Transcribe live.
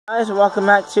Guys, welcome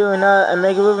back to another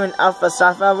Mega Movement Alpha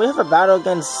Software. We have a battle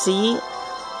against C.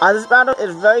 This battle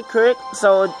is very quick,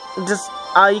 so just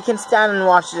you can stand and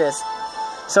watch this.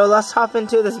 So let's hop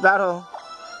into this battle.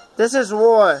 This is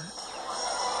war.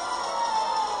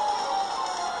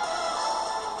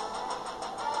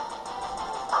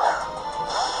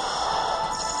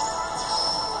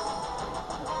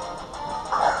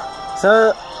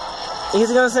 So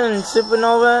he's gonna send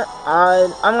Supernova.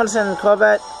 I'm gonna send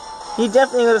Corvette. He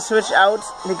definitely gonna switch out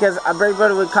because a Brave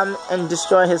Bird would come and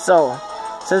destroy his soul.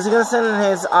 So he's gonna send in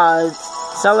his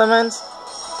Salamence.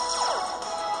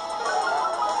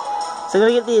 So he's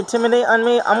gonna get the Intimidate on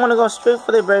me. I'm gonna go straight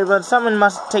for the Brave Bird. Someone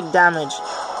must take damage.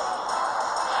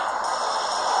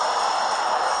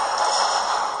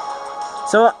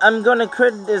 So I'm gonna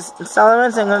crit this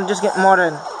Salamence and I'm gonna just get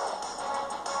mortared.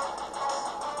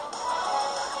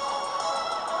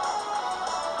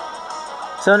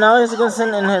 So now he's gonna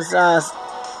send in his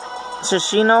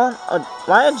Shishino.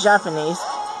 Why are Japanese?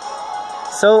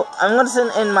 So I'm gonna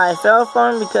send in my Feral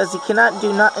form because he cannot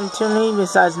do nothing to me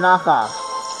besides knockoff.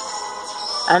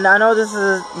 And I know this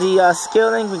is the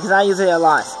skill link because I use it a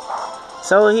lot.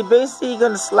 So he basically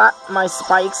gonna slap my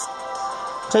spikes,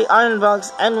 take Iron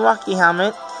Bugs and Rocky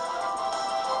Helmet.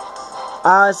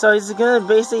 So he's gonna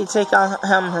basically take out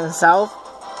him himself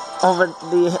over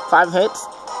the 5 hits.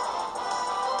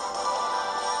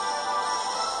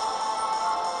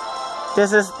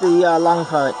 This is the long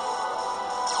part.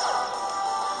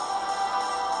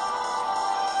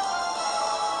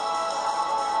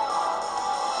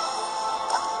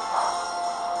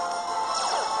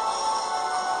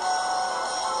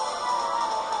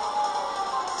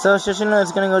 So Shishino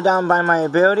is gonna go down by my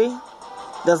ability.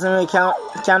 Doesn't really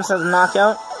counts as a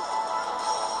knockout.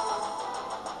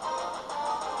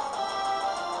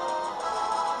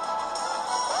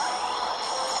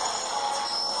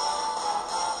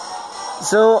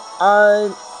 So,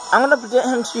 I'm gonna predict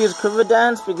him to use Quiver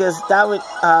Dance because that would,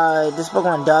 this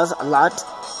Pokemon does a lot.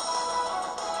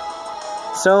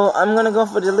 So, I'm gonna go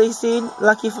for the Leaf Seed.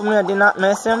 Lucky for me, I did not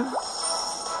miss him.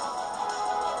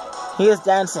 He is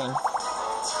dancing.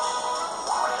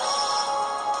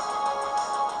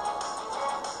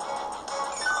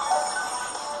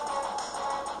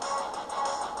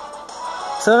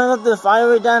 So, the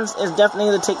Fiery Dance is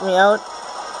definitely gonna take me out.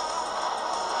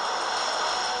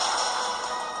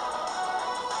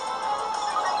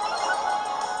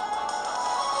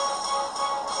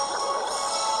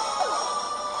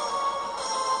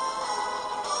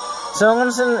 So I'm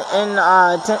gonna send in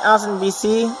 10,000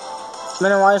 BC.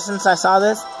 Been a while since I saw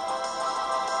this.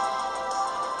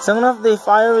 So I'm gonna have the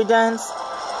Fiery Dance.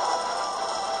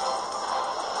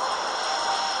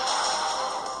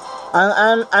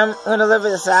 I'm gonna live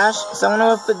with a Sash. So I'm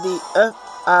gonna go for the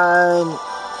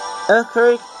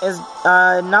Earthquake is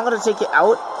not gonna take it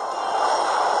out,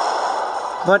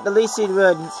 but the Leaf Seed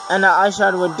would, and the Ice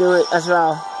Shard would do it as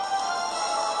well.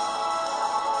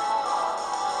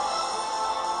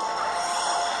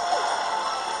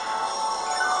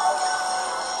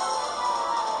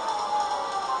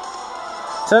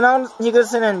 So now he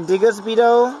goes in and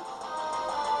Diggerspeedo.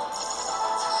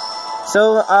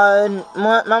 So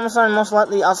Mamasan most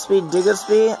likely outspeed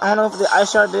Diggerspeed. I don't know if the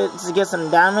Ice Shard did to get some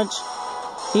damage.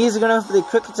 He's gonna go for the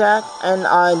Quick Attack and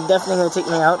definitely gonna take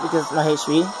me out because of my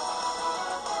HP.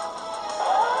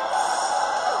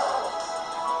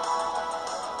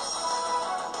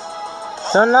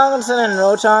 So now I'm gonna send in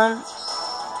Rotom.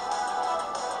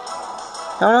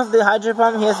 I don't know if the Hydro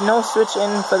Pump, he has no switch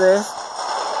in for this.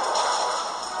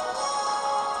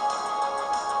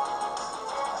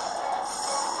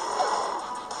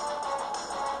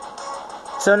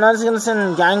 So now he's gonna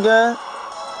send Ganga.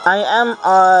 I am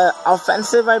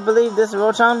offensive, I believe, this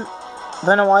Rotom.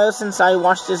 Been a while since I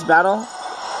watched this battle.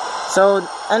 So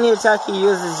any attack he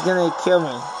uses is gonna kill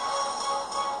me.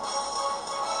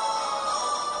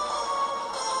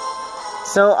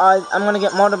 So I'm gonna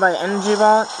get mortared by Energy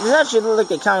Ball. This actually looks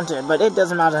like a counter, but it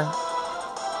doesn't matter.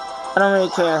 I don't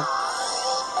really care.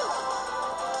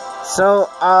 So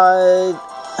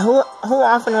who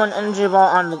often won Energy Ball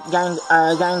on the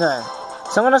Ganga?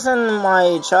 So I'm gonna send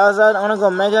my Charizard. I'm gonna go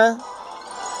Mega.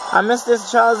 I missed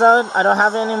this Charizard. I don't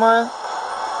have it anymore.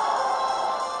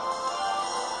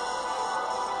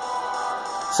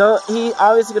 So he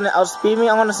obviously gonna outspeed me.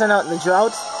 I'm gonna send out the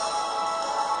Drought.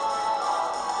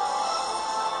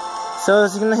 So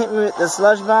he's gonna hit me with the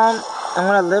Sludge Bomb. I'm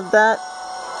gonna live that.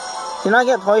 Do not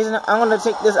get poisoned. I'm gonna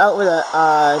take this out with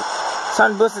a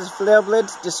Sun Boost's Flare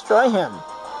Blitz. Destroy him.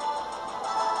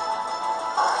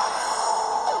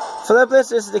 Flare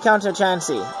Blitz is the counter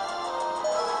Chansey.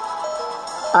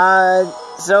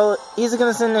 So he's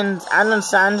gonna send in Adam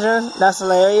Sandra. That's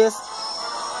hilarious.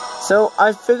 So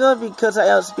I figured because I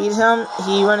outspeed him,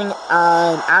 he running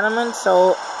adamant.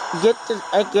 So get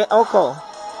Oko.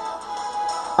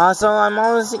 So I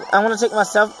want to take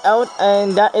myself out,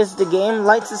 and that is the game.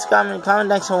 Like, subscribe, and comment.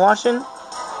 Thanks for watching.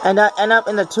 And I end up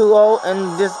in the 2-0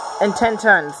 in 10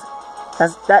 turns.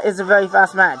 That is a very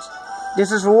fast match.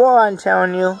 This is war, I'm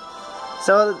telling you.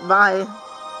 So bye.